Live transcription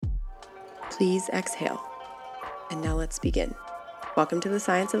Please exhale. And now let's begin. Welcome to the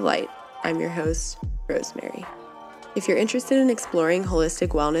Science of Light. I'm your host, Rosemary. If you're interested in exploring holistic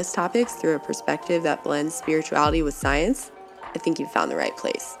wellness topics through a perspective that blends spirituality with science, I think you've found the right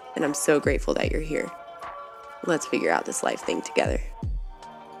place, and I'm so grateful that you're here. Let's figure out this life thing together.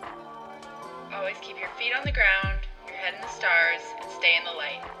 Always keep your feet on the ground, your head in the stars, and stay in the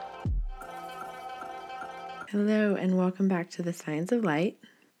light. Hello, and welcome back to the Science of Light.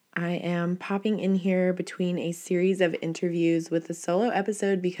 I am popping in here between a series of interviews with a solo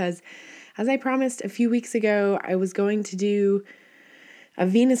episode because, as I promised a few weeks ago, I was going to do a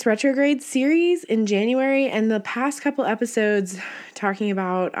Venus retrograde series in January, and the past couple episodes talking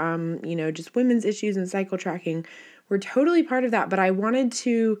about, just women's issues and cycle tracking were totally part of that, but I wanted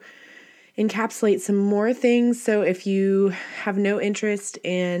to encapsulate some more things. So if you have no interest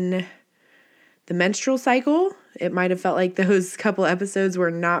in the menstrual cycle, it might have felt like those couple episodes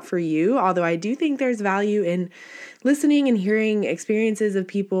were not for you, although I do think there's value in listening and hearing experiences of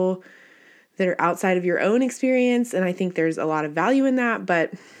people that are outside of your own experience, and I think there's a lot of value in that,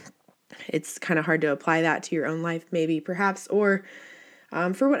 but it's kind of hard to apply that to your own life, maybe, perhaps, or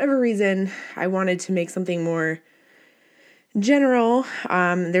for whatever reason, I wanted to make something more general.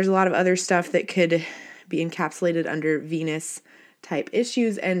 There's a lot of other stuff that could be encapsulated under Venus type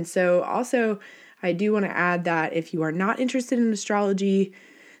issues, and so also I do want to add that if you are not interested in astrology,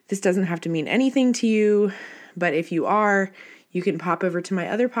 this doesn't have to mean anything to you, but if you are, you can pop over to my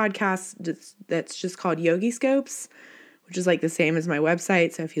other podcast that's just called Yogi Scopes, which is like the same as my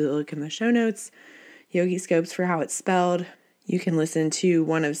website. So if you look in the show notes, Yogi Scopes for how it's spelled, you can listen to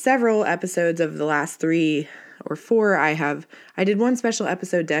one of several episodes of the last 3 or 4 I did one special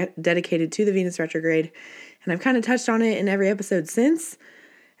episode dedicated to the Venus retrograde, and I've kind of touched on it in every episode since,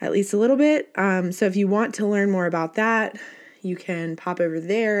 at least a little bit. So if you want to learn more about that, you can pop over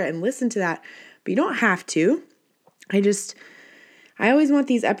there and listen to that, but you don't have to. I always want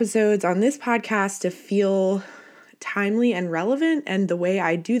these episodes on this podcast to feel timely and relevant, and the way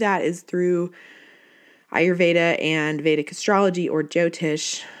I do that is through Ayurveda and Vedic astrology, or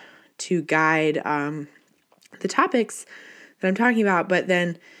Jyotish, to guide the topics that I'm talking about, but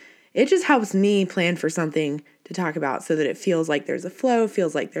then it just helps me plan for something to talk about so that it feels like there's a flow,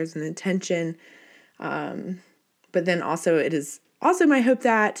 feels like there's an intention. But then also it is also my hope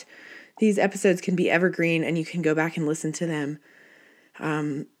that these episodes can be evergreen and you can go back and listen to them,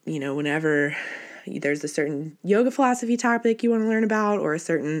 whenever there's a certain yoga philosophy topic you want to learn about, or a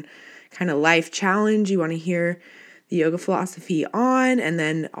certain kind of life challenge you want to hear the yoga philosophy on, and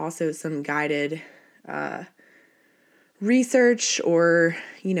then also some guided research or,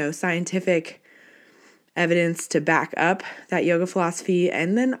 scientific evidence to back up that yoga philosophy.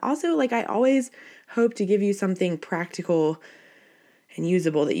 And then also, I always hope to give you something practical and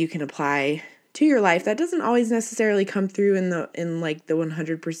usable that you can apply to your life. That doesn't always necessarily come through in the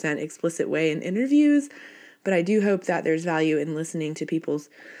 100% explicit way in interviews, but I do hope that there's value in listening to people's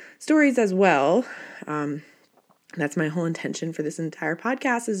stories as well. That's my whole intention for this entire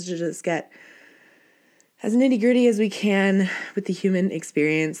podcast, is to just get as nitty-gritty as we can with the human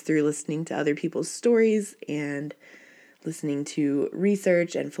experience through listening to other people's stories and listening to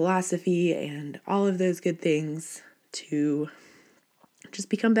research and philosophy and all of those good things to just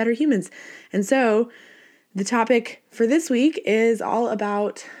become better humans. And so the topic for this week is all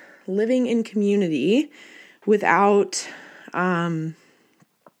about living in community without, so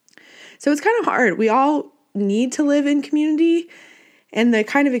it's kind of hard. We all need to live in community, and the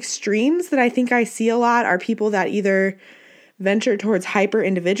kind of extremes that I think I see a lot are people that either venture towards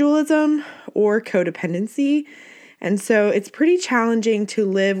hyper-individualism or codependency. And so it's pretty challenging to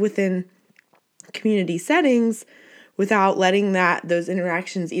live within community settings without letting those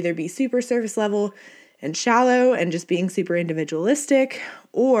interactions either be super surface level and shallow and just being super individualistic,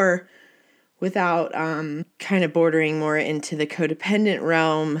 or without kind of bordering more into the codependent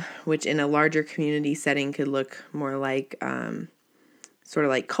realm, which in a larger community setting could look more like sort of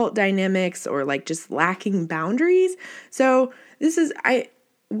like cult dynamics, or just lacking boundaries. So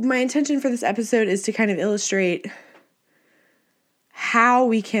my intention for this episode is to kind of illustrate how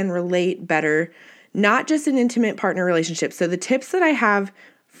we can relate better, not just in intimate partner relationships. So the tips that I have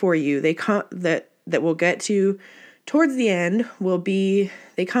for you, that we'll get to towards the end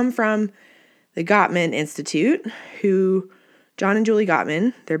they come from the Gottman Institute, who John and Julie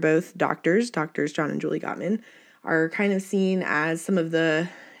Gottman, they're both doctors John and Julie Gottman, are kind of seen as some of the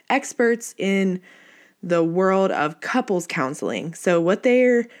experts in the world of couples counseling. So what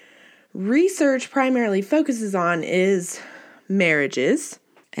their research primarily focuses on is marriages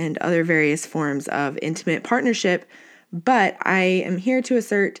and other various forms of intimate partnership, but I am here to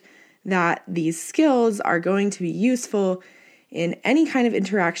assert that these skills are going to be useful in any kind of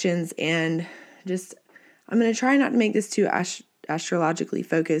interactions. And just, I'm going to try not to make this too astrologically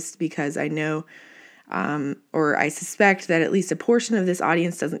focused, because I know, or I suspect that at least a portion of this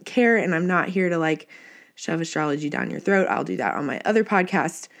audience doesn't care, and I'm not here to like shove astrology down your throat. I'll do that on my other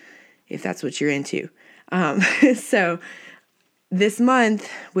podcast if that's what you're into. So this month,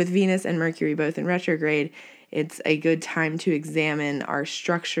 with Venus and Mercury both in retrograde, it's a good time to examine our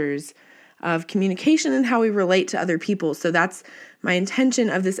structures of communication and how we relate to other people. So that's my intention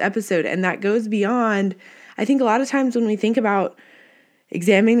of this episode. And that goes beyond, I think a lot of times when we think about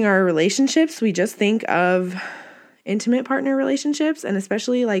examining our relationships, we just think of intimate partner relationships. And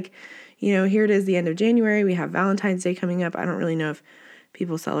especially like, here it is, the end of January, we have Valentine's Day coming up. I don't really know if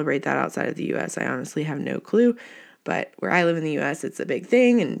people celebrate that outside of the US. I honestly have no clue. But where I live in the US, it's a big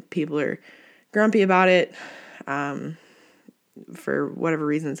thing and people are grumpy about it. For whatever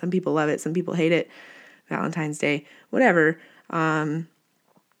reason, some people love it, some people hate it, Valentine's Day, whatever.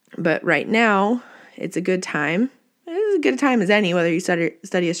 But right now, it's a good time. It's as good a time as any, whether you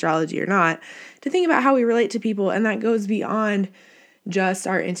study astrology or not, to think about how we relate to people. And that goes beyond just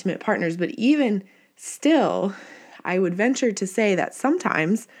our intimate partners. But even still, I would venture to say that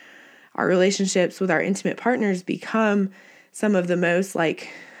sometimes our relationships with our intimate partners become some of the most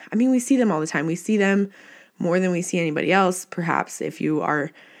we see them all the time. We see them more than we see anybody else, perhaps if you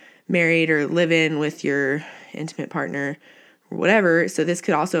are married or live in with your intimate partner or whatever. So this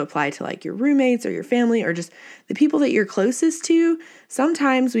could also apply to like your roommates or your family or just the people that you're closest to.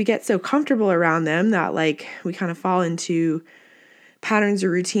 Sometimes we get so comfortable around them that like we kind of fall into patterns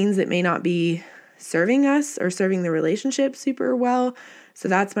or routines that may not be serving us or serving the relationship super well. So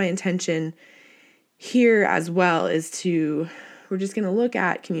that's my intention here as well, we're just going to look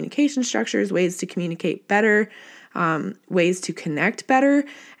at communication structures, ways to communicate better, ways to connect better.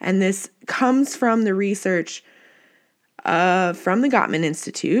 And this comes from the research from the Gottman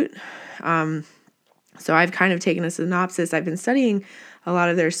Institute. So I've kind of taken a synopsis. I've been studying a lot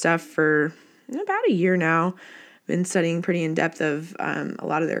of their stuff for about a year now. Been studying pretty in depth of a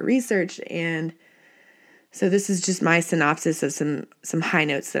lot of their research, and so this is just my synopsis of some high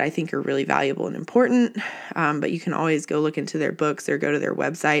notes that I think are really valuable and important. But you can always go look into their books or go to their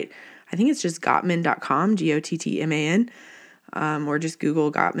website. I think it's just Gottman.com, Gottman, or just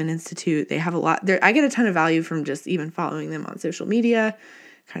Google Gottman Institute. They have a lot there. I get a ton of value from just even following them on social media,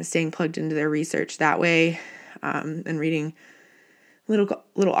 kind of staying plugged into their research that way, and reading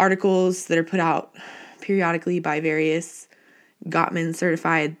little articles that are put out periodically by various Gottman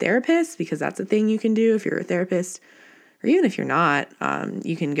certified therapists, because that's a thing you can do if you're a therapist, or even if you're not,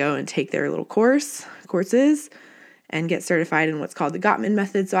 you can go and take their little courses and get certified in what's called the Gottman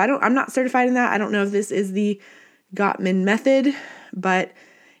method. So I'm not certified in that. I don't know if this is the Gottman method, but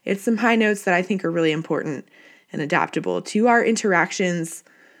it's some high notes that I think are really important and adaptable to our interactions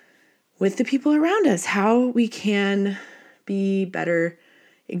with the people around us, how we can be better,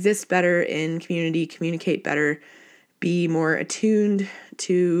 exist better in community, communicate better, be more attuned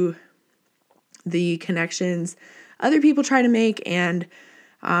to the connections other people try to make, and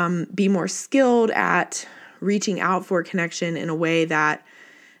be more skilled at reaching out for connection in a way that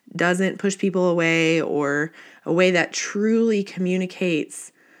doesn't push people away, or a way that truly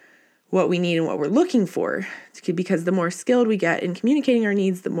communicates what we need and what we're looking for. Because the more skilled we get in communicating our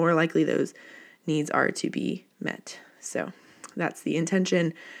needs, the more likely those needs are to be met. So that's the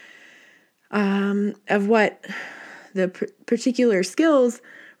intention of what the particular skills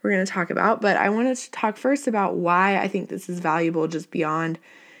we're going to talk about. But I wanted to talk first about why I think this is valuable just beyond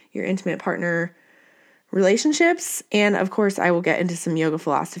your intimate partner relationships. And of course, I will get into some yoga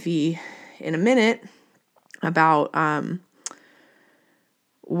philosophy in a minute about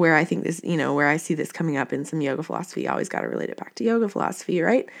where I think this, where I see this coming up in some yoga philosophy. I always got to relate it back to yoga philosophy,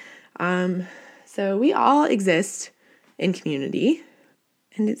 right? So we all exist in community.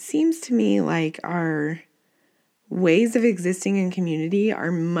 And it seems to me like our ways of existing in community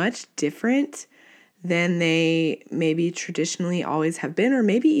are much different than they maybe traditionally always have been, or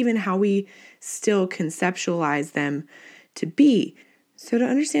maybe even how we still conceptualize them to be. So to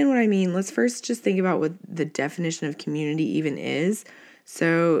understand what I mean, let's first just think about what the definition of community even is.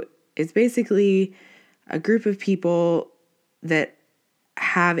 So it's basically a group of people that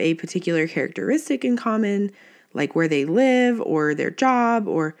have a particular characteristic in common, like where they live or their job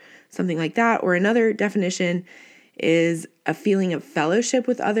or something like that. Or another definition is a feeling of fellowship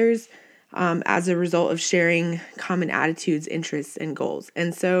with others as a result of sharing common attitudes, interests, and goals.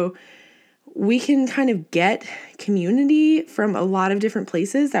 And so we can kind of get community from a lot of different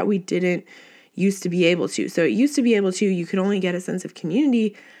places that we didn't used to be able to. So it used to be able to, you could only get a sense of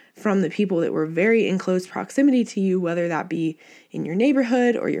community from the people that were very in close proximity to you, whether that be in your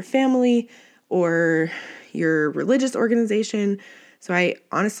neighborhood or your family or your religious organization. So I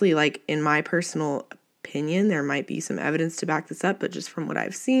honestly, like, in my personal opinion, there might be some evidence to back this up, but just from what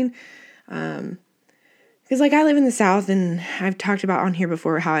I've seen, because like I live in the South, and I've talked about on here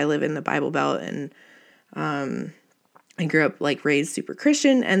before how I live in the Bible Belt, and I grew up like raised super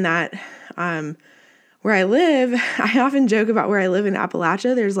Christian, and that where I live, I often joke about where I live in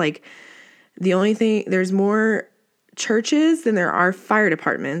Appalachia. There's like there's more churches than there are fire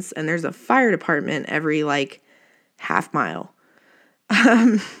departments, and there's a fire department every like half mile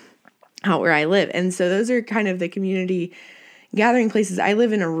out where I live. And so those are kind of the community gathering places. I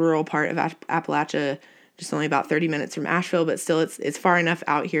live in a rural part of Appalachia, just only about 30 minutes from Asheville, but still it's far enough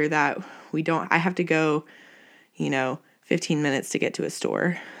out here that I have to go, 15 minutes to get to a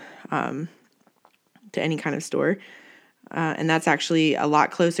store, to any kind of store. And that's actually a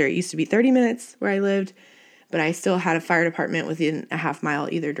lot closer. It used to be 30 minutes where I lived, but I still had a fire department within a half mile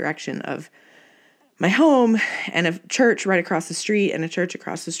either direction of my home, and a church right across the street, and a church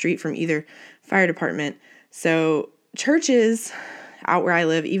across the street from either fire department. So churches out where I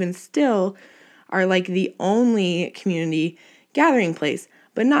live, even still, are like the only community gathering place,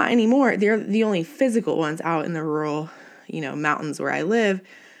 but not anymore. They're the only physical ones out in the rural, mountains where I live.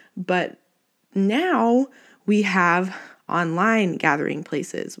 But now we have online gathering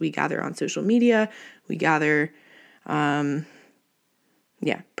places. We gather on social media. We gather,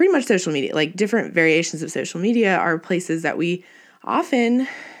 pretty much social media. Like different variations of social media are places that we often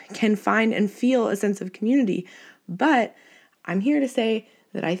can find and feel a sense of community. But I'm here to say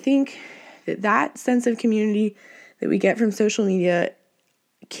that I think that sense of community that we get from social media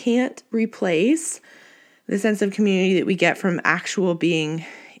can't replace the sense of community that we get from actual being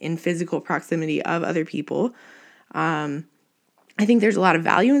in physical proximity of other people. I think there's a lot of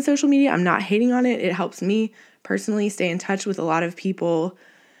value in social media. I'm not hating on it. It helps me personally stay in touch with a lot of people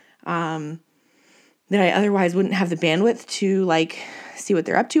that I otherwise wouldn't have the bandwidth to like see what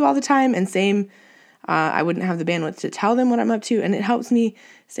they're up to all the time. And same, I wouldn't have the bandwidth to tell them what I'm up to. And it helps me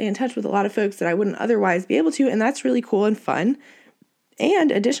stay in touch with a lot of folks that I wouldn't otherwise be able to. And that's really cool and fun.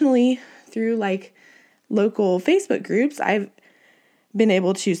 And additionally, through like local Facebook groups, I've been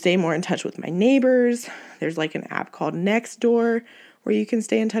able to stay more in touch with my neighbors. There's like an app called Nextdoor where you can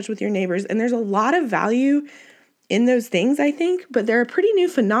stay in touch with your neighbors. And there's a lot of value in those things, I think, but they're a pretty new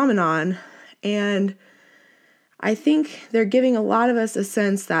phenomenon. And I think they're giving a lot of us a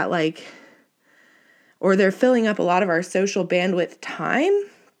sense that or they're filling up a lot of our social bandwidth time,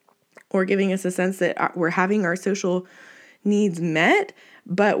 or giving us a sense that we're having our social needs met,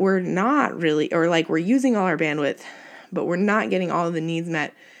 but we're not really, or like we're using all our bandwidth, but we're not getting all of the needs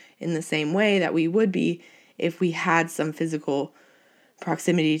met in the same way that we would be if we had some physical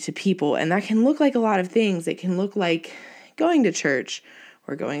proximity to people. And that can look like a lot of things. It can look like going to church,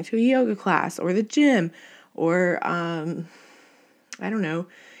 or going to a yoga class, or the gym, or I don't know,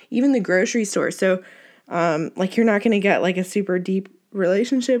 even the grocery store. So like you're not going to get like a super deep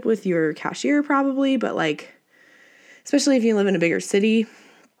relationship with your cashier probably, but like, especially if you live in a bigger city.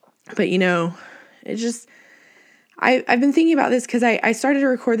 But it just, I've been thinking about this because I started to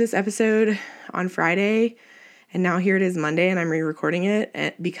record this episode on Friday, and now here it is Monday, and I'm re-recording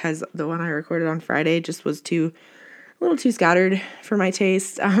it because the one I recorded on Friday just was a little too scattered for my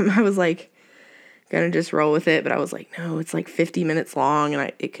taste. I was like gonna just roll with it, but I was like, no, it's like 50 minutes long,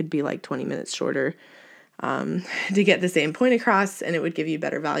 and it could be like 20 minutes shorter to get the same point across, and it would give you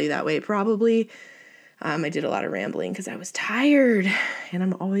better value that way probably. I did a lot of rambling because I was tired, and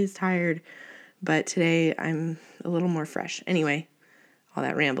I'm always tired, but today I'm a little more fresh. Anyway, all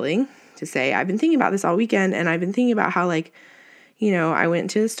that rambling to say, I've been thinking about this all weekend, and I've been thinking about how I went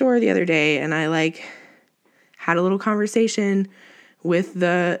to the store the other day, and I had a little conversation with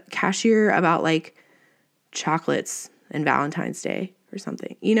the cashier about chocolates and Valentine's Day or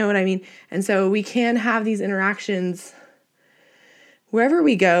something. You know what I mean? And so we can have these interactions wherever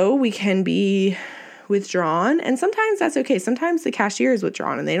we go. We can be withdrawn, and sometimes that's okay. Sometimes the cashier is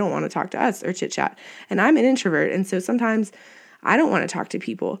withdrawn and they don't want to talk to us or chit chat. And I'm an introvert, and so sometimes I don't want to talk to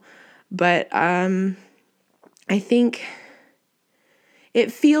people. But I think it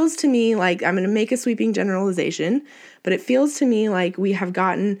feels to me like, I'm going to make a sweeping generalization, but it feels to me like we have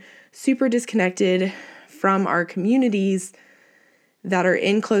gotten super disconnected from our communities that are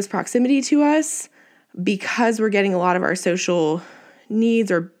in close proximity to us because we're getting a lot of our social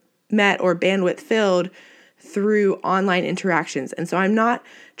needs or met or bandwidth filled through online interactions. And so I'm not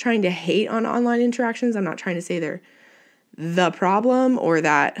trying to hate on online interactions. I'm not trying to say they're the problem or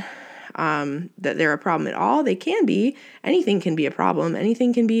that that they're a problem at all. They can be. Anything can be a problem.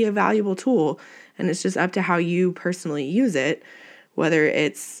 Anything can be a valuable tool. And it's just up to how you personally use it, whether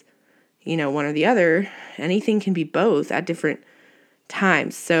it's, one or the other. Anything can be both at different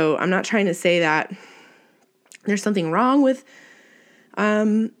times. So I'm not trying to say that there's something wrong with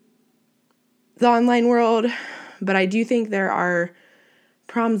the online world, but I do think there are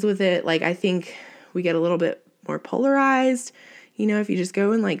problems with it. Like, I think we get a little bit more polarized. If you just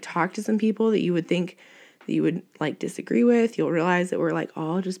go and talk to some people that you would think that you would disagree with, you'll realize that we're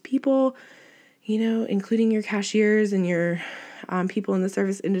all just people, including your cashiers and your people in the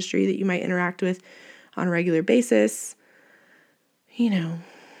service industry that you might interact with on a regular basis. I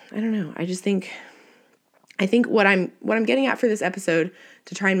don't know. I think what I'm getting at for this episode,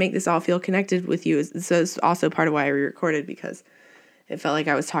 to try and make this all feel connected with you, is also part of why I re-recorded, because it felt like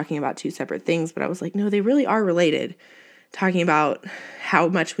I was talking about two separate things, but I was like, no, they really are related. Talking about how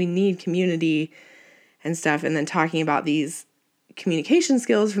much we need community and stuff, and then talking about these communication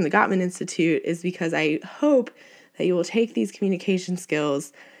skills from the Gottman Institute, is because I hope that you will take these communication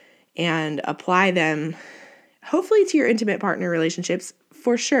skills and apply them, hopefully, to your intimate partner relationships,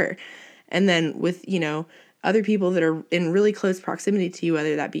 for sure. And then with, other people that are in really close proximity to you,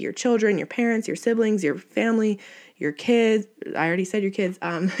 whether that be your children, your parents, your siblings, your family, your kids. I already said your kids,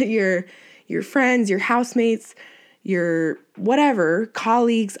 your friends, your housemates, your whatever,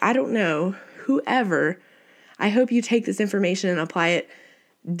 colleagues, I don't know, whoever. I hope you take this information and apply it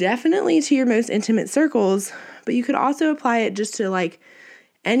definitely to your most intimate circles, but you could also apply it just to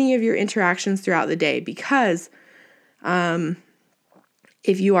any of your interactions throughout the day, because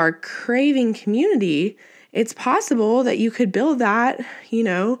if you are craving community, it's possible that you could build that,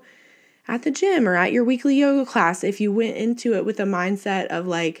 at the gym or at your weekly yoga class, if you went into it with a mindset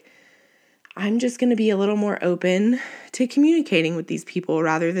of I'm just going to be a little more open to communicating with these people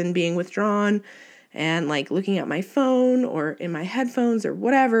rather than being withdrawn and looking at my phone or in my headphones or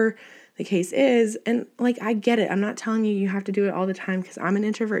whatever the case is. And I get it. I'm not telling you have to do it all the time, because I'm an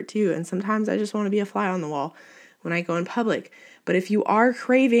introvert too. And sometimes I just want to be a fly on the wall when I go in public. But if you are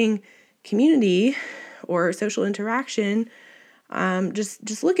craving community or social interaction,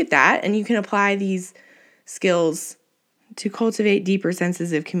 just look at that, and you can apply these skills to cultivate deeper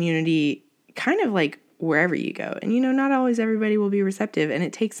senses of community, kind of wherever you go. And not always everybody will be receptive, and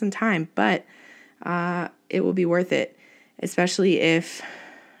it takes some time, but it will be worth it, especially if,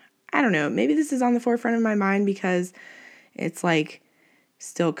 I don't know, maybe this is on the forefront of my mind because it's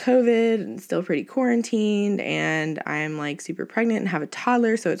still COVID and still pretty quarantined, and I'm super pregnant and have a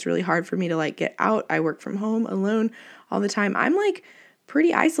toddler, so it's really hard for me to get out. I work from home alone all the time. I'm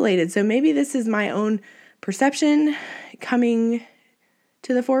pretty isolated, so maybe this is my own perception coming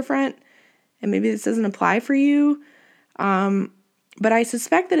to the forefront, and maybe this doesn't apply for you, but I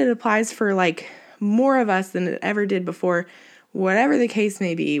suspect that it applies for more of us than it ever did before, whatever the case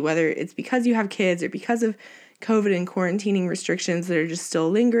may be, whether it's because you have kids or because of COVID and quarantining restrictions that are just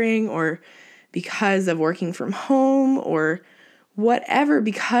still lingering, or because of working from home, or whatever,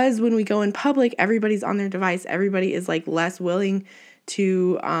 because when we go in public, everybody's on their device. Everybody is less willing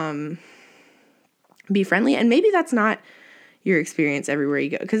to be friendly. And maybe that's not your experience everywhere you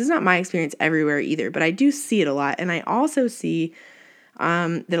go, because it's not my experience everywhere either, but I do see it a lot. And I also see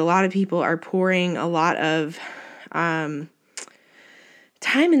that a lot of people are pouring a lot of time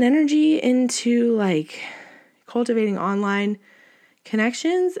and energy into cultivating online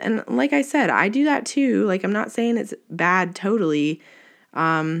connections. And like I said, I do that too. I'm not saying it's bad totally,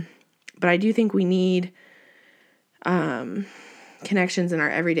 but I do think we need connections in our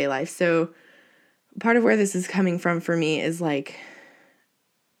everyday life. So part of where this is coming from for me is a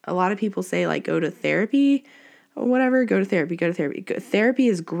lot of people say go to therapy or whatever, go to therapy. Therapy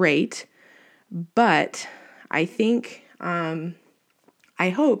is great, but I think, I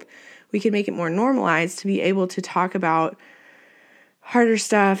hope we can make it more normalized to be able to talk about harder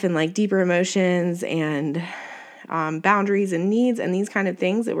stuff and deeper emotions and boundaries and needs and these kind of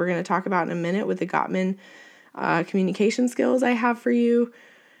things that we're going to talk about in a minute with the Gottman communication skills I have for you.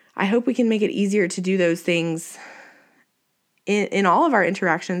 I hope we can make it easier to do those things in all of our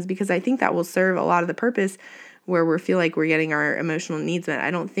interactions, because I think that will serve a lot of the purpose where we feel like we're getting our emotional needs met.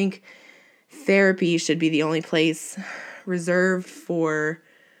 I don't think therapy should be the only place reserved for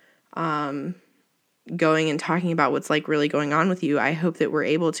going and talking about what's really going on with you. I hope that we're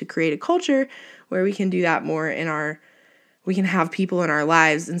able to create a culture where we can do that more we can have people in our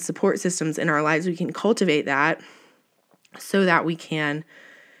lives and support systems in our lives. We can cultivate that so that we can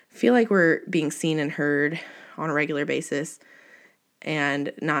feel like we're being seen and heard on a regular basis.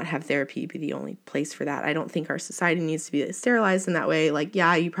 and not have therapy be the only place for that. I don't think our society needs to be sterilized in that way. Like,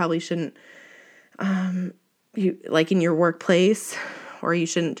 yeah, you probably shouldn't, you like in your workplace, or you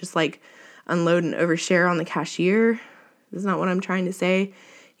shouldn't just like unload and overshare on the cashier. That's not what I'm trying to say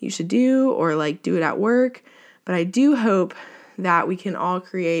you should do, or like do it at work. But I do hope that we can all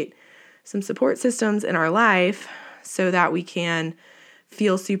create some support systems in our life so that we can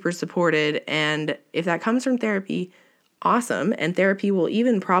feel super supported. And if that comes from therapy, awesome. And therapy will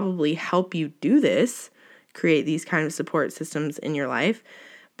even probably help you do this, create these kind of support systems in your life.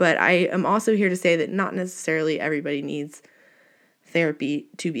 But I am also here to say that not necessarily everybody needs therapy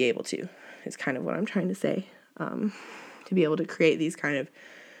to be able to, is kind of what I'm trying to say, to be able to create these kind of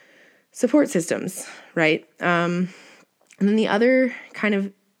support systems, right? And then the other kind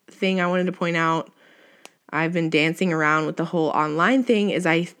of thing I wanted to point out, I've been dancing around with the whole online thing, is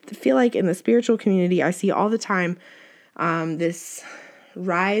I feel like in the spiritual community, I see all the time this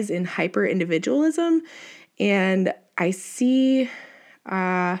rise in hyper individualism, and I see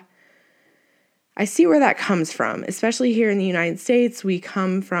where that comes from, especially here in the United States. We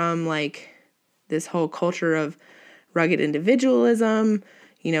come from like this whole culture of rugged individualism.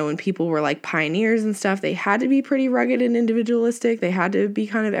 You know, when people were like pioneers and stuff, they had to be pretty rugged and individualistic. They had to be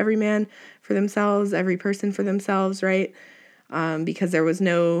kind of every man for themselves, every person for themselves, right? Because there was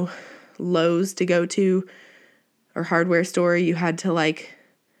no Lowe's to go to or hardware store. You had to like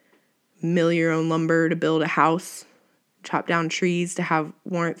mill your own lumber to build a house, chop down trees to have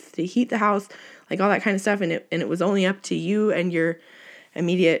warmth to heat the house, like all that kind of stuff. And it was only up to you and your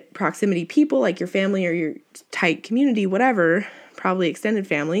immediate proximity people, like your family or your tight community, whatever, probably extended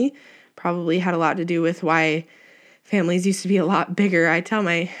family, probably had a lot to do with why families used to be a lot bigger. I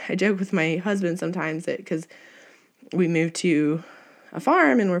joke with my husband sometimes that because we moved to a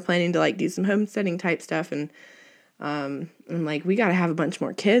farm and we're planning to like do some homesteading type stuff, and I'm like, we got to have a bunch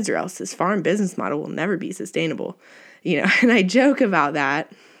more kids or else this farm business model will never be sustainable, you know. And I joke about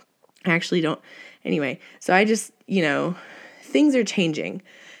that. I actually don't. Anyway, so I just, things are changing.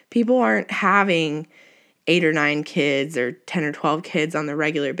 People aren't having 8 or 9 kids or 10 or 12 kids on the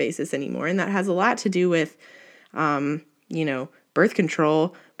regular basis anymore. And that has a lot to do with, birth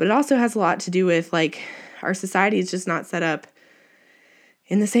control, but it also has a lot to do with like our society is just not set up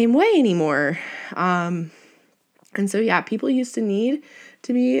in the same way anymore. And so, yeah, people used to need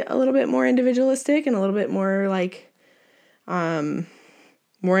to be a little bit more individualistic and a little bit more like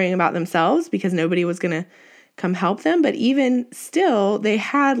worrying about themselves because nobody was going to come help them. But even still, they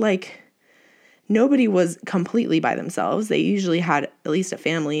had like, nobody was completely by themselves. They usually had at least a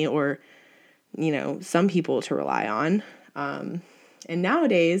family or, some people to rely on. And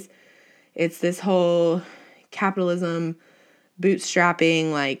nowadays, it's this whole capitalism,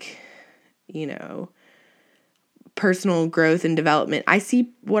 bootstrapping, like, personal growth and development. I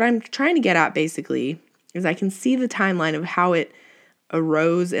see what I'm trying to get at basically is I can see the timeline of how it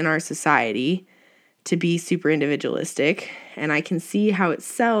arose in our society to be super individualistic. And I can see how it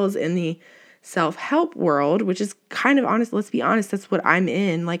sells in the self-help world, which is kind of honest. Let's be honest. That's what I'm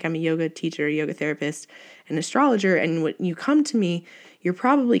in. Like, I'm a yoga teacher, yoga therapist, and astrologer. And when you come to me, you're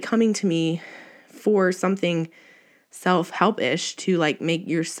probably coming to me for something self-help-ish to like make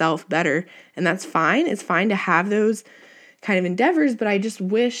yourself better. And that's fine. It's fine to have those kind of endeavors, but I just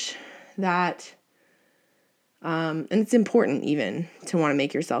wish that, and it's important even to want to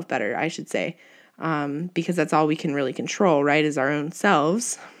make yourself better, I should say, because that's all we can really control, right, is our own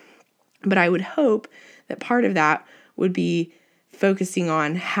selves. But I would hope that part of that would be focusing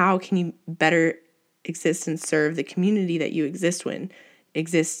on how can you better exist and serve the community that you exist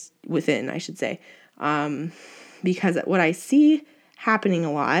within, I should say. Because what I see happening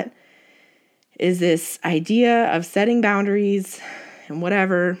a lot is this idea of setting boundaries and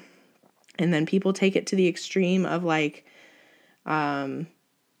whatever, and then people take it to the extreme of like,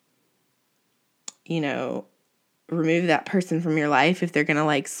 remove that person from your life if they're going to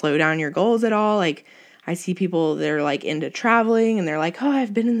like slow down your goals at all. Like, I see people that are like into traveling and they're like, oh,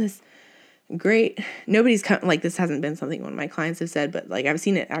 I've been in this great, nobody's like, this hasn't been something one of my clients have said, but like I've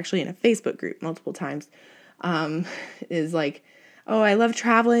seen it actually in a Facebook group multiple times, is like, oh, I love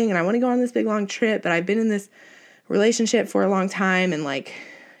traveling and I want to go on this big long trip, but I've been in this relationship for a long time and like,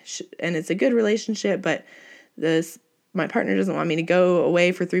 and it's a good relationship, but my partner doesn't want me to go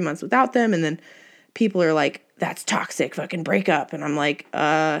away for 3 months without them. And then people are like, that's toxic, fucking break up. And I'm like,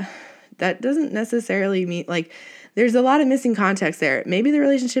 that doesn't necessarily mean, like, there's a lot of missing context there. Maybe the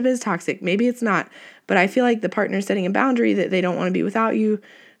relationship is toxic, maybe it's not, but I feel like the partner setting a boundary that they don't want to be without you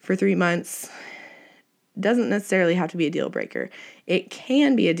for 3 months doesn't necessarily have to be a deal breaker. It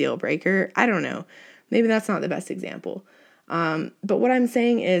can be a deal breaker. I don't know. Maybe that's not the best example. But what I'm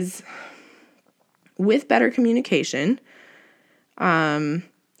saying is, with better communication,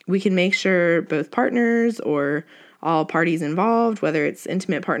 we can make sure both partners or all parties involved, whether it's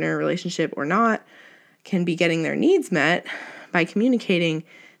intimate partner relationship or not, can be getting their needs met by communicating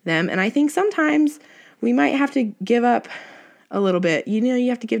them. And I think sometimes we might have to give up a little bit. You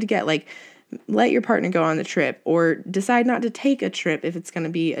have to give to get, like, let your partner go on the trip, or decide not to take a trip if it's going to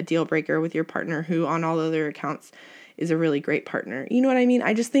be a deal breaker with your partner, who on all other accounts is a really great partner. You know what I mean?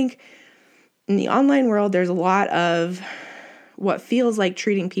 I just think in the online world, there's a lot of what feels like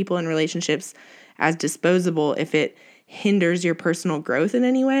treating people in relationships as disposable if it hinders your personal growth in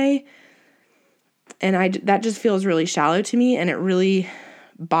any way. And that just feels really shallow to me, and it really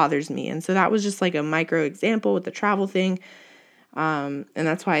bothers me. And so that was just like a micro example with the travel thing. And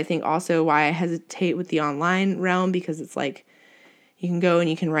that's why I think also why I hesitate with the online realm, because it's like you can go and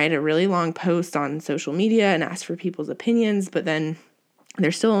you can write a really long post on social media and ask for people's opinions, but then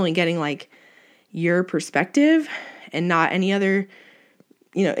they're still only getting like your perspective and not any other,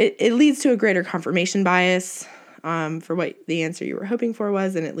 it leads to a greater confirmation bias for what the answer you were hoping for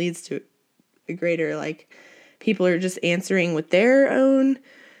was, and it leads to a greater, like, people are just answering with their own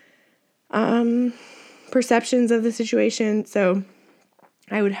perceptions of the situation. So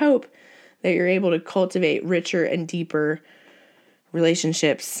I would hope that you're able to cultivate richer and deeper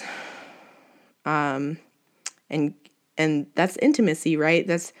relationships. And that's intimacy, right?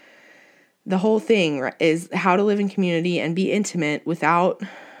 That's the whole thing, right, is how to live in community and be intimate without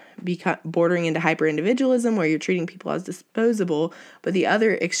bordering into hyper-individualism, where you're treating people as disposable. But the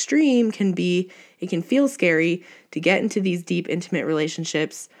other extreme can be, it can feel scary to get into these deep, intimate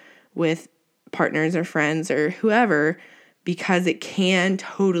relationships with partners or friends or whoever, because it can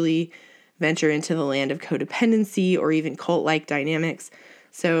totally venture into the land of codependency or even cult-like dynamics.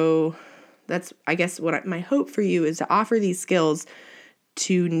 So that's, I guess, my hope for you is to offer these skills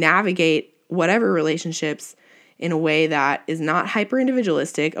to navigate whatever relationships in a way that is not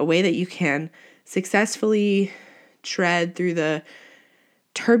hyper-individualistic, a way that you can successfully tread through the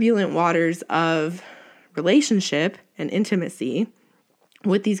turbulent waters of relationship and intimacy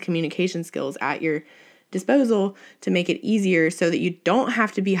with these communication skills at your disposal, to make it easier so that you don't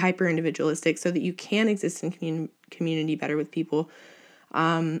have to be hyper-individualistic, so that you can exist in community better with people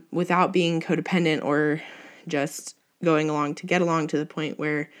without being codependent or just going along to get along to the point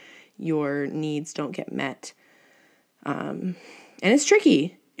where your needs don't get met. And it's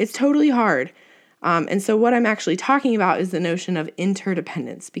tricky. It's totally hard. And so what I'm actually talking about is the notion of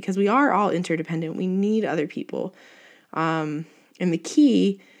interdependence, because we are all interdependent. We need other people. And the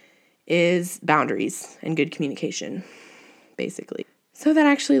key is boundaries and good communication, basically. So that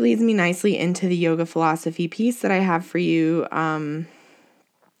actually leads me nicely into the yoga philosophy piece that I have for you,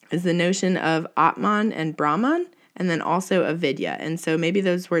 is the notion of Atman and Brahman, and then also avidya. And so maybe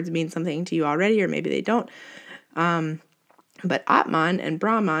those words mean something to you already, or maybe they don't. But Atman and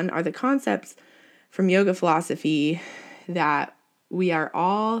Brahman are the concepts from yoga philosophy that we are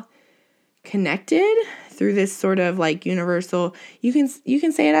all connected through this sort of like universal, you can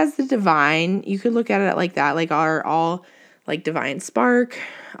say it as the divine. You could look at it like that, like our all like divine spark,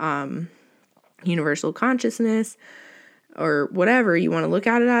 universal consciousness, or whatever you want to look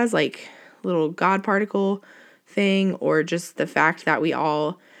at it as, like little God particle thing, or just the fact that we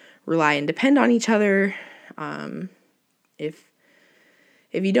all rely and depend on each other. If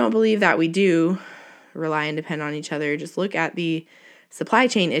you don't believe that we do rely and depend on each other, just look at the supply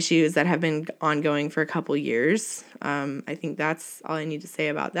chain issues that have been ongoing for a couple years. I think that's all I need to say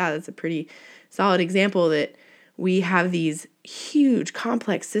about that. That's a pretty solid example that we have these huge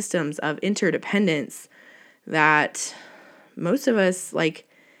complex systems of interdependence that most of us, like,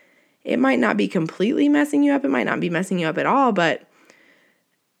 it might not be completely messing you up. It might not be messing you up at all. But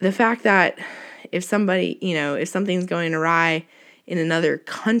the fact that if something's going awry in another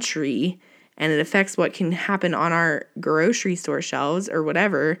country and it affects what can happen on our grocery store shelves or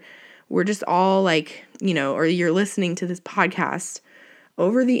whatever, we're just all like, or you're listening to this podcast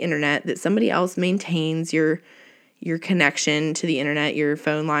over the internet that somebody else maintains your connection to the internet, your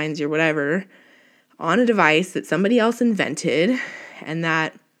phone lines, your whatever, on a device that somebody else invented, and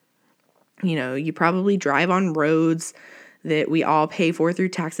that, you probably drive on roads that we all pay for through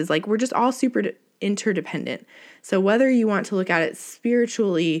taxes. Like, we're just all super interdependent. So whether you want to look at it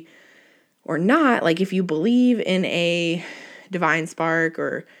spiritually or not, like if you believe in a divine spark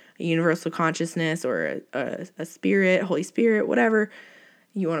or a universal consciousness or a spirit, Holy Spirit, whatever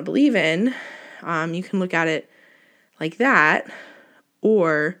you want to believe in, you can look at it like that,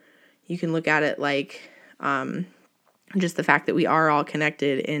 or you can look at it like just the fact that we are all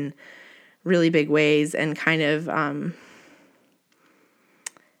connected in really big ways, and kind of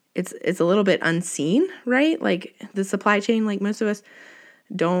it's a little bit unseen, right? Like the supply chain, like most of us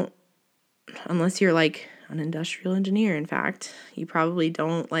don't, unless you're like an industrial engineer, in fact, you probably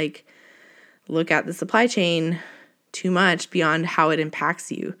don't like look at the supply chain too much beyond how it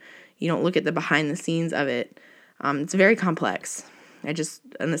impacts you. You don't look at the behind the scenes of it. It's very complex.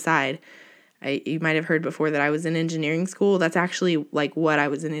 An aside, you might have heard before that I was in engineering school. That's actually like what I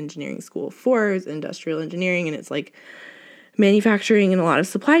was in engineering school for, is industrial engineering, and it's like manufacturing and a lot of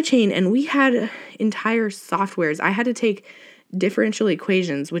supply chain. And we had entire softwares. I had to take differential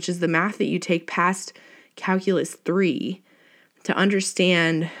equations, which is the math that you take past calculus 3 to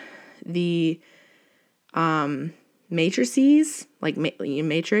understand the matrices, like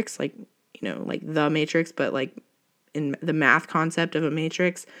matrix, like, like the matrix, but like in the math concept of a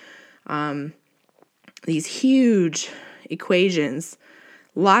matrix. These huge equations,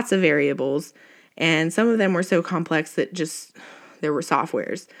 lots of variables, and some of them were so complex that there were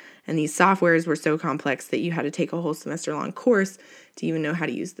softwares. And these softwares were so complex that you had to take a whole semester-long course to even know how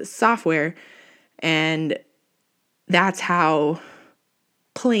to use this software. And that's how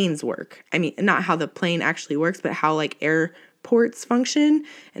planes work. I mean, not how the plane actually works, but how like airports function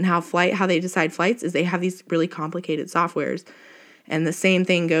and how they decide flights is they have these really complicated softwares. And the same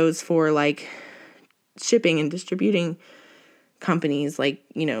thing goes for like shipping and distributing companies, like,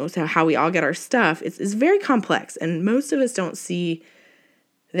 so how we all get our stuff. It's very complex, and most of us don't see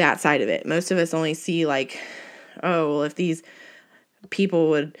that side of it. Most of us only see like, oh, well, if these people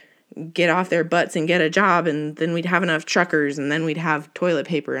would get off their butts and get a job, and then we'd have enough truckers, and then we'd have toilet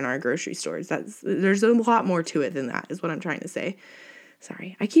paper in our grocery stores. There's a lot more to it than that, is what I'm trying to say.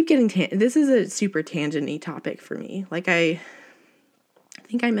 Sorry, I keep getting this is a super tangent-y topic for me. Like I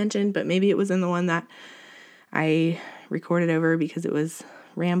think I mentioned, but maybe it was in the one that I recorded over because it was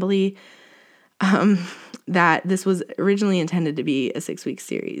rambly, that this was originally intended to be a 6-week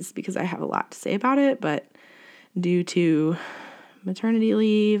series because I have a lot to say about it, but due to maternity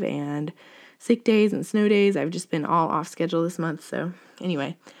leave and sick days and snow days, I've just been all off schedule this month. So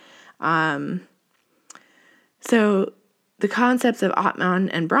anyway, so the concepts of Atman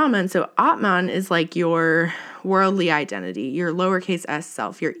and Brahman. So Atman is like your worldly identity, your lowercase s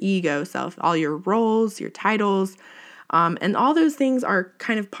self, your ego self, all your roles, your titles, and all those things are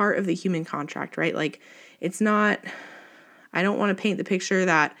kind of part of the human contract, right? Like it's not, I don't want to paint the picture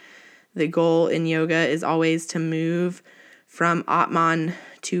that the goal in yoga is always to move from Atman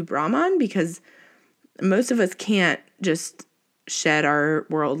to Brahman, because most of us can't just shed our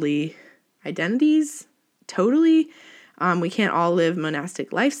worldly identities totally. We can't all live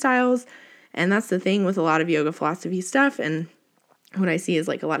monastic lifestyles. And that's the thing with a lot of yoga philosophy stuff. And what I see is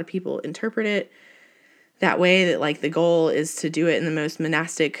like a lot of people interpret it that way, that like the goal is to do it in the most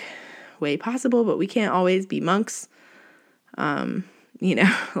monastic way possible, but we can't always be monks.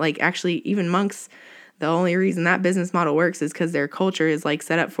 Like actually even monks, the only reason that business model works is because their culture is like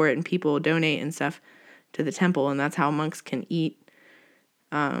set up for it and people donate and stuff to the temple. And that's how monks can eat.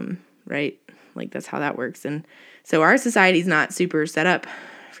 Right? Like that's how that works. And so our society's not super set up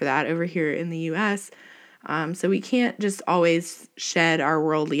for that over here in the US. So we can't just always shed our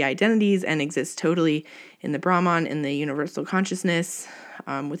worldly identities and exist totally in the Brahman, in the universal consciousness,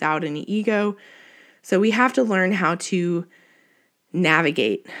 without any ego. So we have to learn how to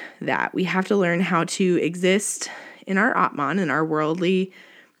navigate that. We have to learn how to exist in our Atman, in our worldly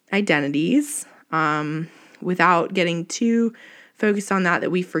identities, without getting too focused on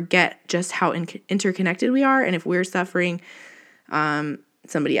that we forget just how interconnected we are. And if we're suffering,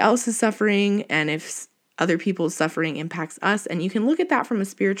 somebody else is suffering, and if other people's suffering impacts us. And you can look at that from a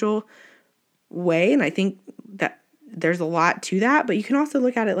spiritual way, and I think that there's a lot to that, but you can also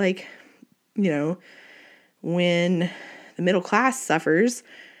look at it like, when the middle class suffers,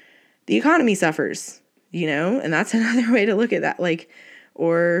 the economy suffers, and that's another way to look at that. Like,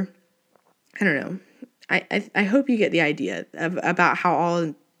 or I don't know. I hope you get the idea about how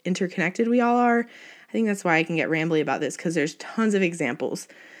all interconnected we all are. I think that's why I can get rambly about this, because there's tons of examples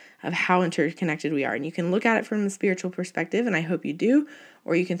of how interconnected we are. And you can look at it from a spiritual perspective, and I hope you do,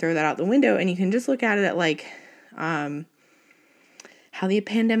 or you can throw that out the window and you can just look at it at like how the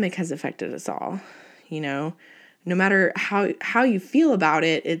pandemic has affected us all. No matter how you feel about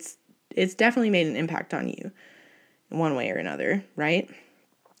it, it's definitely made an impact on you in one way or another, right?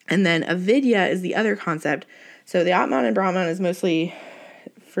 And then avidya is the other concept. So the Atman and Brahman is mostly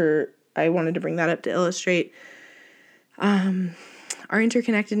I wanted to bring that up to illustrate our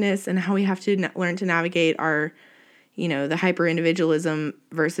interconnectedness and how we have to learn to navigate our, the hyper-individualism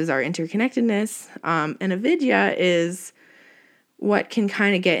versus our interconnectedness. And avidya is what can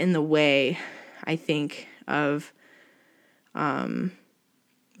kind of get in the way, I think, of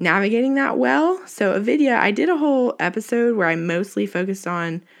navigating that well. So avidya, I did a whole episode where I mostly focused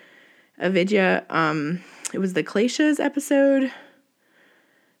on avidya. It was the kleshas episode,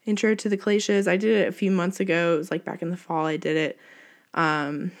 intro to the kleshas. I did it a few months ago. It was like back in the fall I did it.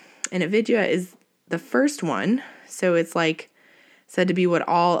 And avidya is the first one. So it's like said to be what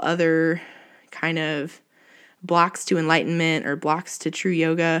all other kind of blocks to enlightenment or blocks to true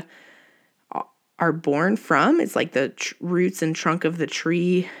yoga are born from. It's like the roots and trunk of the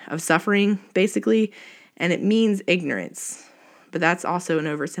tree of suffering, basically. And it means ignorance. But that's also an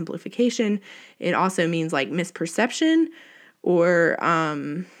oversimplification. It also means like misperception, or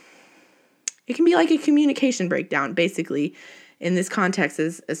it can be like a communication breakdown, basically, in this context,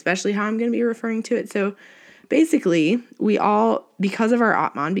 is especially how I'm going to be referring to it. So basically, we all, because of our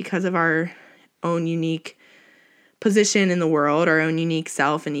Atman, because of our own unique position in the world, our own unique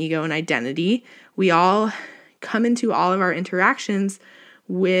self and ego and identity, we all come into all of our interactions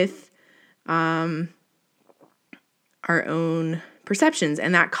with our own perceptions,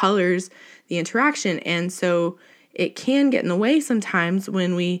 and that colors the interaction. And so it can get in the way sometimes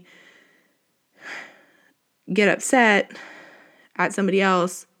when we get upset at somebody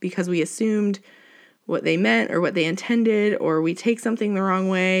else because we assumed what they meant or what they intended, or we take something the wrong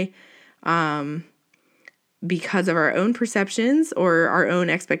way because of our own perceptions or our own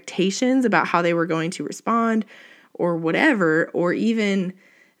expectations about how they were going to respond or whatever, or even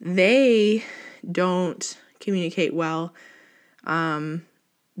they don't communicate well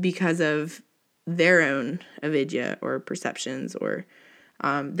because of their own avidya or perceptions, or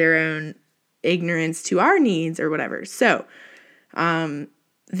their own ignorance to our needs or whatever. So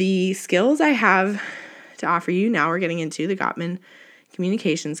the skills I have to offer you now, we're getting into the Gottman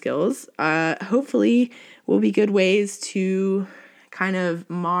communication skills, hopefully will be good ways to kind of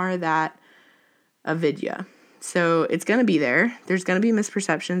mar that avidya. So it's going to be there. There's going to be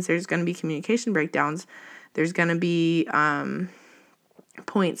misperceptions. There's going to be communication breakdowns. There's going to be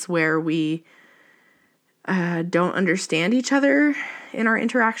points where we don't understand each other in our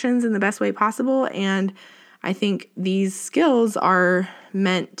interactions in the best way possible. And I think these skills are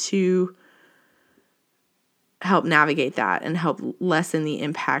meant to help navigate that and help lessen the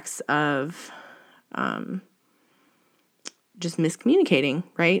impacts of just miscommunicating,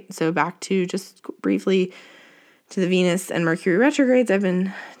 right? So back to just briefly to the Venus and Mercury retrogrades. I've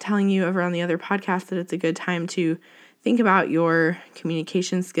been telling you over on the other podcast that it's a good time to think about your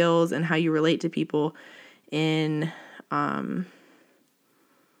communication skills and how you relate to people in, not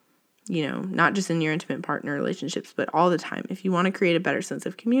just in your intimate partner relationships, but all the time. If you want to create a better sense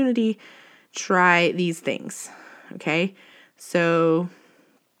of community, try these things, okay? So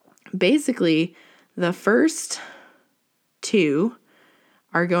basically, the first two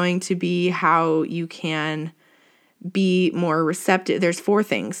are going to be how you can be more receptive. There's 4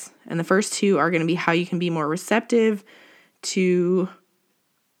 things, and the first 2 are going to be how you can be more receptive to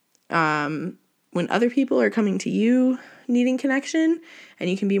when other people are coming to you needing connection, and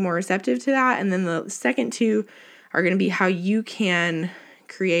you can be more receptive to that. And then the second 2 are going to be how you can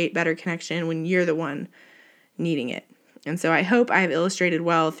create better connection when you're the one needing it. And so I hope I have illustrated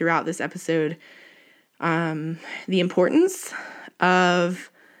well throughout this episode the importance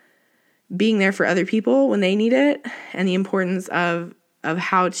of being there for other people when they need it, and the importance of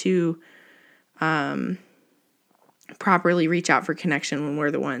how to properly reach out for connection when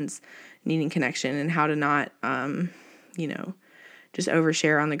we're the ones needing connection, and how to not, just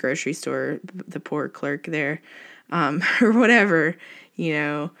overshare on the grocery store, the poor clerk there, or whatever,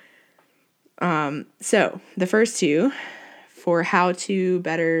 So the first 2 for how to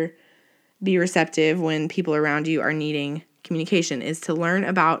better be receptive when people around you are needing communication is to learn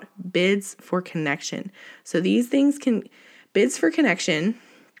about bids for connection. So these things bids for connection,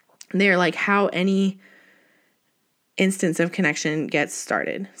 they're like how any instance of connection gets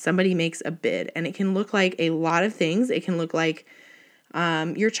started. Somebody makes a bid, and it can look like a lot of things. It can look like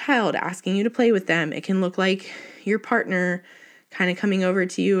your child asking you to play with them. It can look like your partner kind of coming over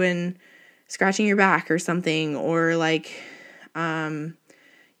to you and scratching your back or something, or like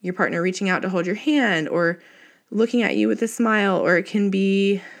your partner reaching out to hold your hand or looking at you with a smile, or it can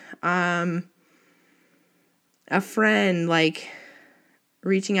be a friend like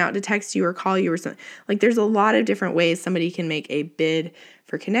reaching out to text you or call you or something. Like there's a lot of different ways somebody can make a bid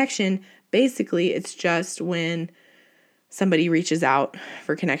for connection. Basically, it's just when somebody reaches out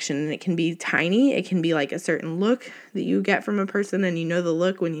for connection, and it can be tiny. It can be like a certain look that you get from a person, and you know the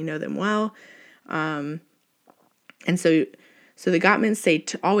look when you know them well. And so the Gottmans say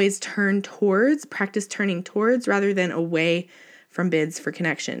to always practice turning towards rather than away from bids for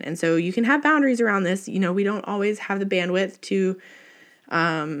connection. And so you can have boundaries around this. We don't always have the bandwidth to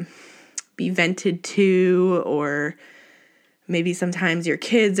be vented to, or maybe sometimes your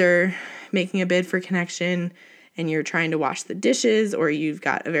kids are making a bid for connection and you're trying to wash the dishes, or you've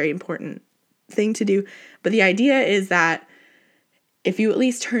got a very important thing to do. But the idea is that if you at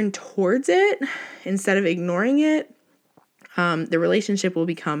least turn towards it instead of ignoring it, the relationship will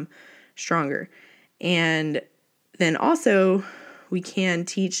become stronger. And then also we can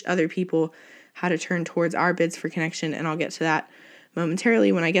teach other people how to turn towards our bids for connection. And I'll get to that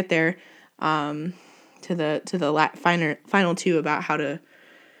momentarily when I get there, to the final two about how to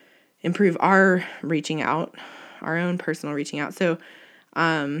improve our reaching out, our own personal reaching out. So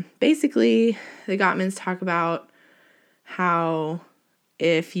basically the Gottmans talk about how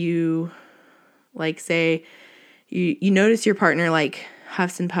if you, like, say you notice your partner like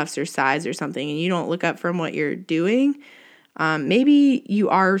huffs and puffs or sighs or something, and you don't look up from what you're doing, maybe you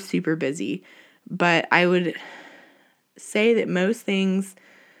are super busy. But I would say that most things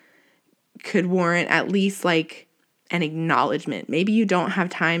could warrant at least like an acknowledgement. Maybe you don't have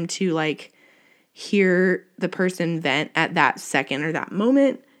time to like hear the person vent at that second or that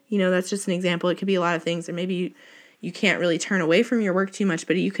moment. That's just an example. It could be a lot of things. Or maybe you can't really turn away from your work too much,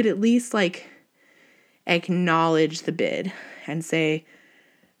 but you could at least like acknowledge the bid and say,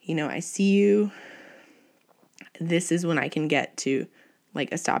 I see you. This is when I can get to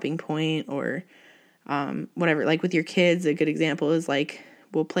like a stopping point, or whatever. Like with your kids, a good example is like,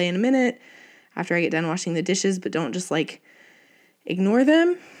 we'll play in a minute after I get done washing the dishes, but don't just like ignore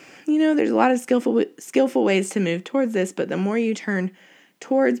them. There's a lot of skillful ways to move towards this, but the more you turn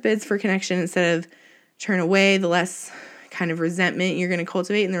towards bids for connection instead of turn away, the less kind of resentment you're going to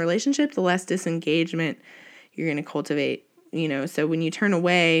cultivate in the relationship, the less disengagement you're going to cultivate. So when you turn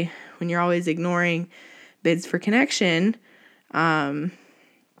away, when you're always ignoring bids for connection,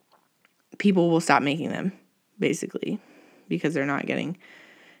 people will stop making them, basically, because they're not getting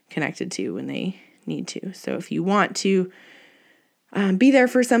connected to when they need to. So if you want to be there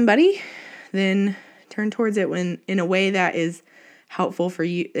for somebody, then turn towards it in a way that is helpful for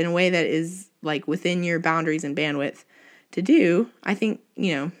you, in a way that is like within your boundaries and bandwidth to do. I think,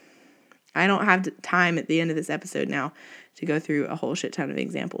 I don't have time at the end of this episode now to go through a whole shit ton of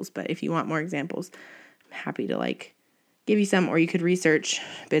examples, but if you want more examples, I'm happy to like give you some, or you could research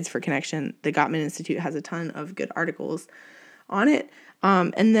bids for connection. The Gottman Institute has a ton of good articles on it.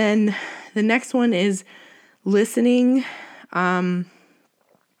 And then the next one is listening well,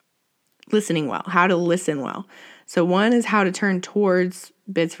 how to listen well. So one is how to turn towards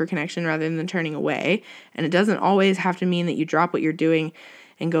bids for connection rather than turning away. And it doesn't always have to mean that you drop what you're doing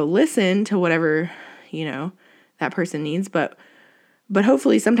and go listen to whatever, that person needs. But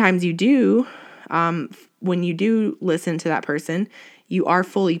hopefully sometimes you do, when you do listen to that person, you are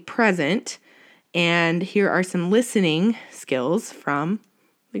fully present. And here are some listening skills from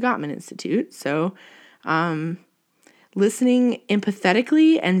the Gottman Institute. So, listening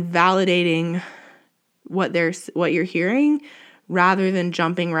empathetically and validating what you're hearing rather than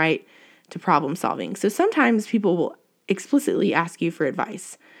jumping right to problem solving. So sometimes people will explicitly ask you for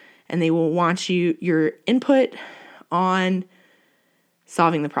advice, and they will want your input on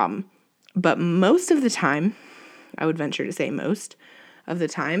solving the problem. But most of the time, I would venture to say most of the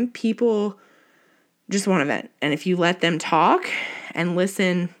time, people just want to vent. And if you let them talk and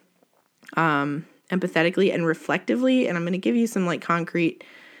listen empathetically and reflectively, and I'm going to give you some like concrete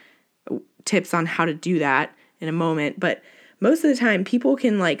tips on how to do that in a moment, but most of the time people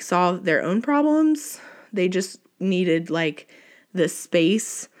can like solve their own problems. They just needed like the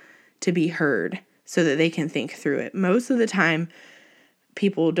space to be heard so that they can think through it. Most of the time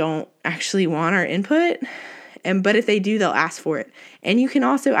people don't actually want our input, but if they do, they'll ask for it. And you can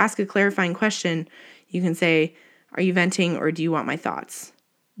also ask a clarifying question. You can say, are you venting or do you want my thoughts?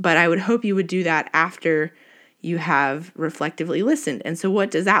 But I would hope you would do that after you have reflectively listened. And so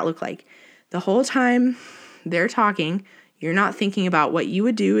what does that look like? The whole time they're talking, you're not thinking about what you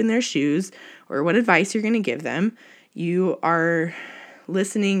would do in their shoes or what advice you're going to give them. You are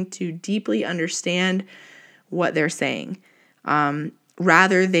listening to deeply understand what they're saying,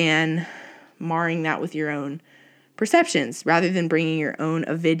 rather than marring that with your own perceptions, rather than bringing your own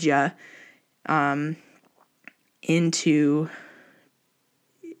avidya into.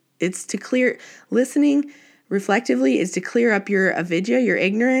 It's to clear, listening reflectively is to clear up your avidya, your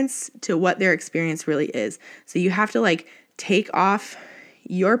ignorance to what their experience really is. So you have to like take off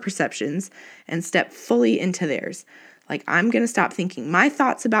your perceptions and step fully into theirs. Like, I'm going to stop thinking my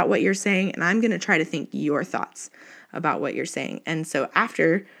thoughts about what you're saying, and I'm going to try to think your thoughts about what you're saying. And so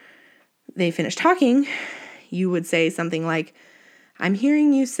after they finish talking, you would say something like, I'm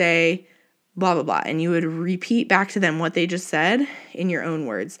hearing you say blah, blah, blah. And you would repeat back to them what they just said in your own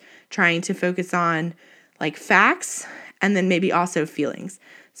words, trying to focus on like facts and then maybe also feelings.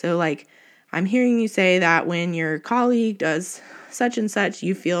 So like, I'm hearing you say that when your colleague does such and such,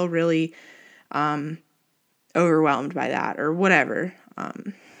 you feel really overwhelmed by that, or whatever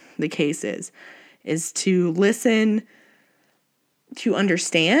the case is to listen to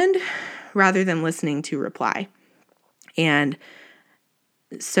understand rather than listening to reply. And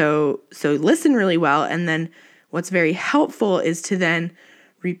so listen really well. And then what's very helpful is to then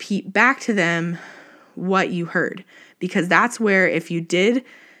repeat back to them what you heard, because that's where if you did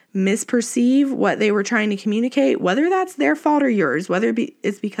misperceive what they were trying to communicate, whether that's their fault or yours, whether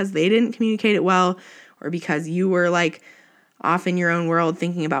it's because they didn't communicate it well or because you were like off in your own world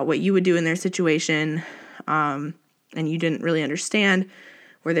thinking about what you would do in their situation, and you didn't really understand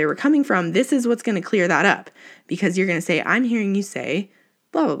where they were coming from, this is what's going to clear that up, because you're going to say, I'm hearing you say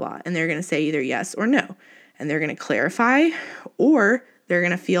blah, blah, blah. And they're going to say either yes or no. And they're going to clarify, or they're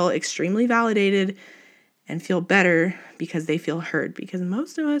going to feel extremely validated and feel better because they feel heard, because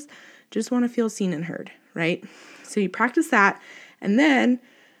most of us just want to feel seen and heard, right? So you practice that. And then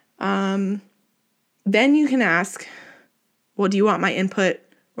you can ask, well, do you want my input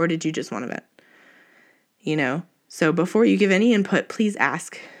or did you just want to vent? You know, so before you give any input, please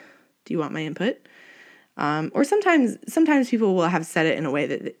ask, do you want my input? Or sometimes people will have said it in a way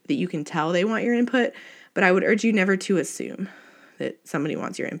that you can tell they want your input, but I would urge you never to assume that somebody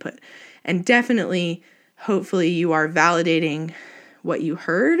wants your input. And definitely, hopefully you are validating what you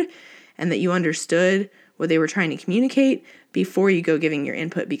heard and that you understood what they were trying to communicate before you go giving your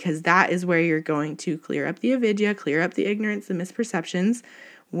input, because that is where you're going to clear up the avidya, clear up the ignorance, the misperceptions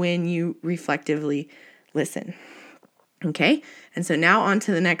when you reflectively listen. Okay? And so now on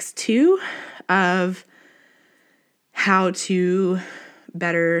to the next two of how to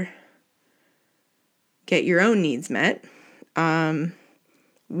better get your own needs met.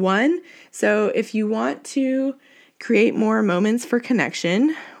 One, so if you want to create more moments for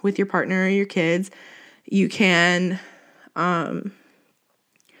connection with your partner or your kids, you can,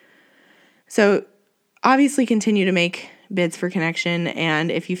 so obviously continue to make bids for connection. And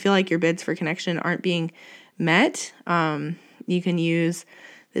if you feel like your bids for connection aren't being met, you can use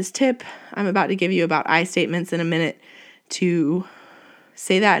this tip I'm about to give you about I statements in a minute to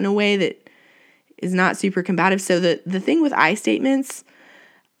say that in a way that is not super combative. So the thing with I statements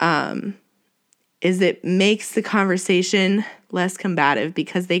is it makes the conversation less combative,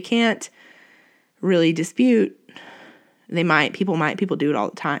 because they can't really dispute. People do it all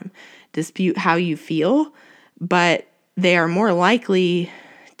the time, dispute how you feel, but they are more likely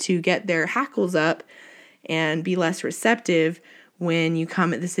to get their hackles up and be less receptive when you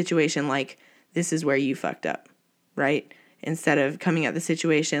come at the situation like, this is where you fucked up, right? Instead of coming at the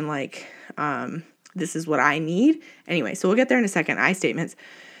situation like, this is what I need. Anyway, so we'll get there in a second, I statements.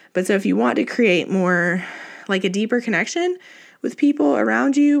 But so if you want to create more, like a deeper connection with people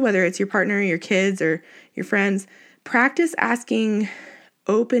around you, whether it's your partner, your kids, or your friends, practice asking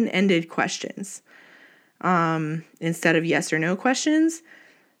open-ended questions instead of yes or no questions,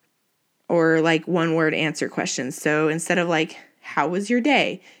 or like one-word answer questions. So instead of like, how was your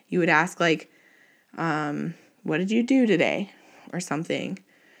day? You would ask like, what did you do today? Or something.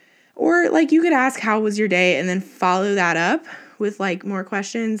 Or like you could ask, how was your day? And then follow that up with like more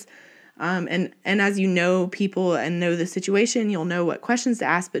questions. And as you know people and know the situation, you'll know what questions to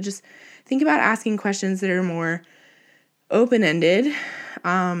ask, but just think about asking questions that are more open-ended,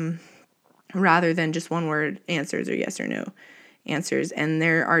 rather than just one-word answers or yes or no answers. And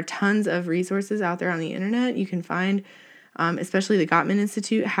there are tons of resources out there on the internet you can find, especially the Gottman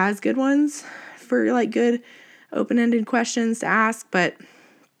Institute has good ones for like good open-ended questions to ask. But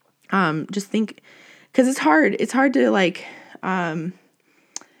just think, because it's hard to like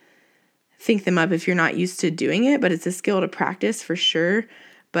think them up if you're not used to doing it, but it's a skill to practice for sure.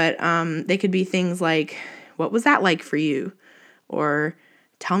 But they could be things like, what was that like for you? Or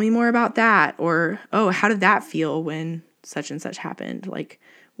tell me more about that. Or, oh, how did that feel when such and such happened? Like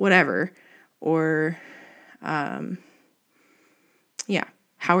whatever. Or, yeah,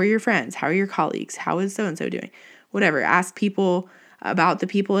 how are your friends? How are your colleagues? How is so-and-so doing? Whatever. Ask people about the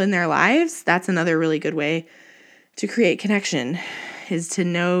people in their lives. That's another really good way to create connection, is to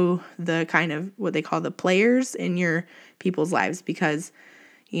know the kind of what they call the players in your people's lives. Because,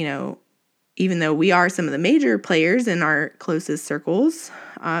 you know, even though we are some of the major players in our closest circles,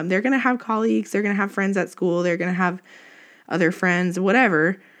 they're going to have colleagues, they're going to have friends at school, they're going to have other friends,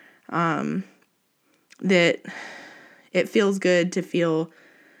 whatever, that it feels good to feel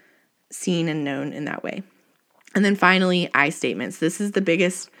seen and known in that way. And then finally, I statements. This is the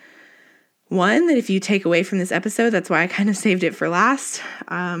biggest one that if you take away from this episode, that's why I kind of saved it for last.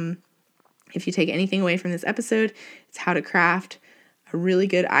 If you take anything away from this episode, it's how to craft a really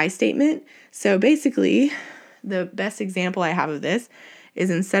good I statement. So basically, the best example I have of this is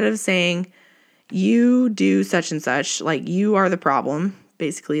instead of saying, you do such and such, like you are the problem,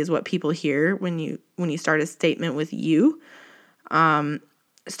 basically is what people hear when you start a statement with you.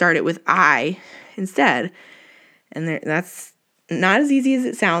 Start it with I instead. And that's not as easy as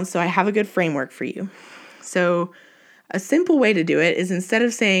it sounds, so I have a good framework for you. So a simple way to do it is instead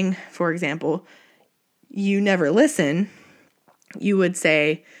of saying, for example, you never listen, you would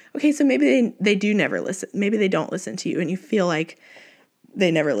say, okay, so maybe they do never listen. Maybe they don't listen to you and you feel like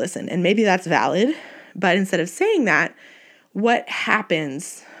they never listen. And maybe that's valid. But instead of saying that, what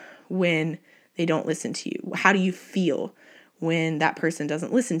happens when they don't listen to you? How do you feel when that person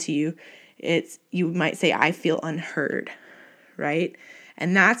doesn't listen to you? You might say, I feel unheard, right?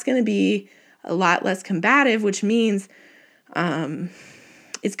 And that's going to be a lot less combative, which means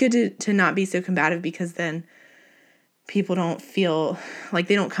it's good to not be so combative, because then people don't feel like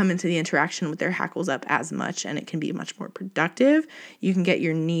they don't come into the interaction with their hackles up as much, and it can be much more productive. You can get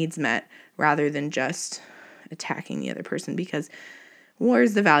your needs met rather than just attacking the other person, because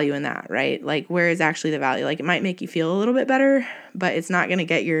where's the value in that, right? Like, where is actually the value? Like, it might make you feel a little bit better, but it's not going to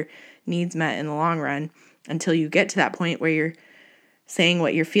get your needs met in the long run until you get to that point where you're saying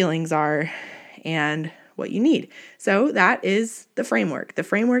what your feelings are and what you need. So that is the framework. The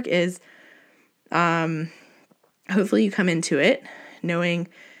framework is, hopefully you come into it knowing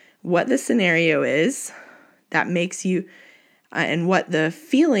what the scenario is that makes you, and what the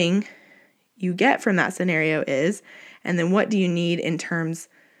feeling you get from that scenario is, and then what do you need in terms,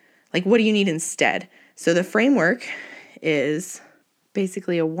 like what do you need instead? So the framework is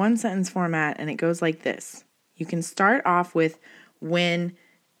basically a one-sentence format, and it goes like this. You can start off with when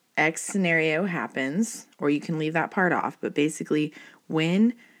X scenario happens, or you can leave that part off, but basically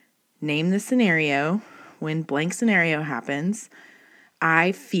when, name the scenario, when blank scenario happens,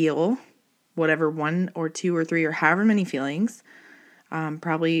 I feel whatever, 1 or 2 or 3 or however many feelings.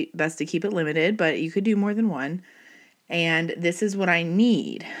 Probably best to keep it limited, but you could do more than one. And this is what I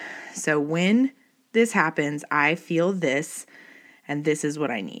need. So when this happens, I feel this, and this is what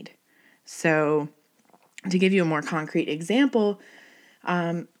I need. So to give you a more concrete example,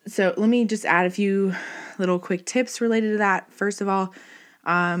 so let me just add a few little quick tips related to that. First of all,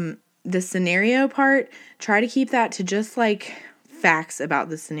 the scenario part, try to keep that to just like facts about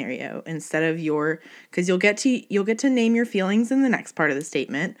the scenario instead of because you'll get to name your feelings in the next part of the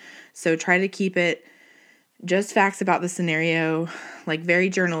statement. So try to keep it just facts about the scenario, like very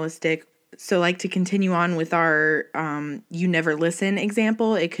journalistic. So like to continue on with our you never listen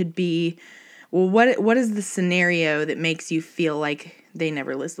example, it could be, well, what is the scenario that makes you feel like they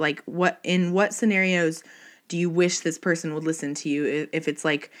never listen? Like in what scenarios do you wish this person would listen to you? If it's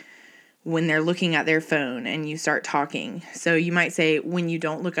like when they're looking at their phone and you start talking. So you might say, when you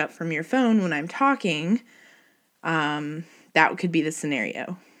don't look up from your phone when I'm talking, that could be the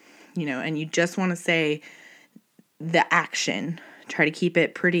scenario, and you just want to say the action. Try to keep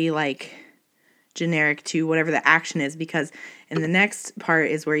it pretty like generic to whatever the action is, because in the next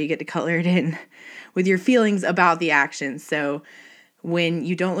part is where you get to color it in with your feelings about the action. So when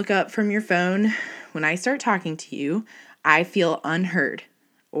you don't look up from your phone, when I start talking to you, I feel unheard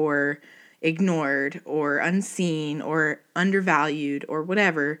or ignored or unseen or undervalued or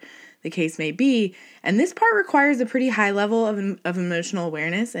whatever the case may be. And this part requires a pretty high level of emotional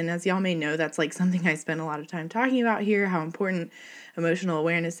awareness. And as y'all may know, that's like something I spend a lot of time talking about here, how important emotional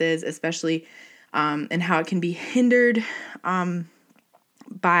awareness is, especially and how it can be hindered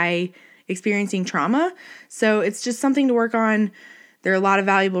by experiencing trauma. So it's just something to work on. There are a lot of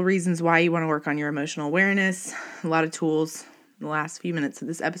valuable reasons why you want to work on your emotional awareness, a lot of tools. The last few minutes of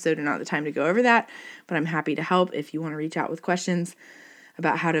this episode are not the time to go over that, but I'm happy to help if you want to reach out with questions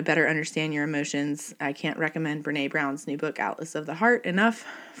about how to better understand your emotions. I can't recommend Brene Brown's new book, Atlas of the Heart, enough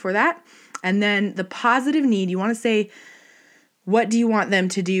for that. And then the positive need, you want to say, what do you want them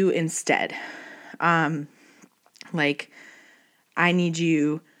to do instead? Like, I need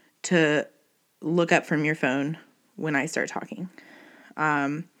you to look up from your phone when I start talking.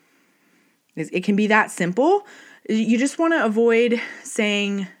 It can be that simple. You just want to avoid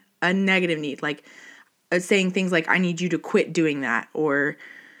saying a negative need, like saying things like, I need you to quit doing that, or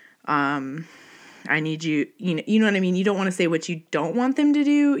I need you, you know what I mean? You don't want to say what you don't want them to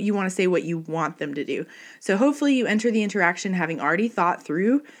do. You want to say what you want them to do. So hopefully you enter the interaction having already thought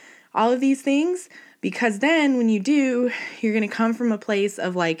through all of these things, because then when you do, you're going to come from a place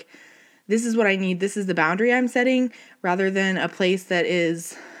of like, this is what I need. This is the boundary I'm setting, rather than a place that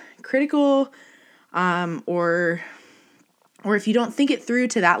is critical, or if you don't think it through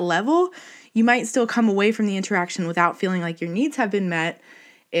to that level, you might still come away from the interaction without feeling like your needs have been met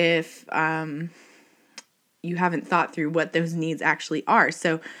if you haven't thought through what those needs actually are.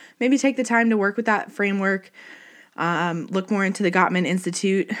 So maybe take the time to work with that framework, look more into the Gottman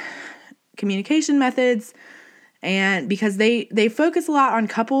Institute communication methods, and because they focus a lot on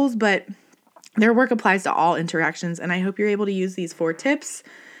couples, but their work applies to all interactions. And I hope you're able to use these 4 tips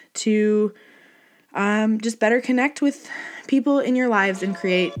to just better connect with people in your lives and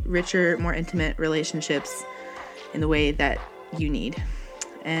create richer, more intimate relationships in the way that you need.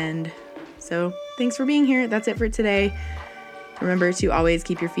 And so thanks for being here. That's it for today. Remember to always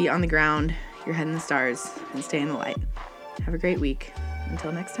keep your feet on the ground, your head in the stars, and stay in the light. Have a great week.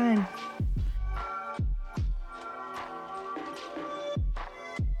 Until next time.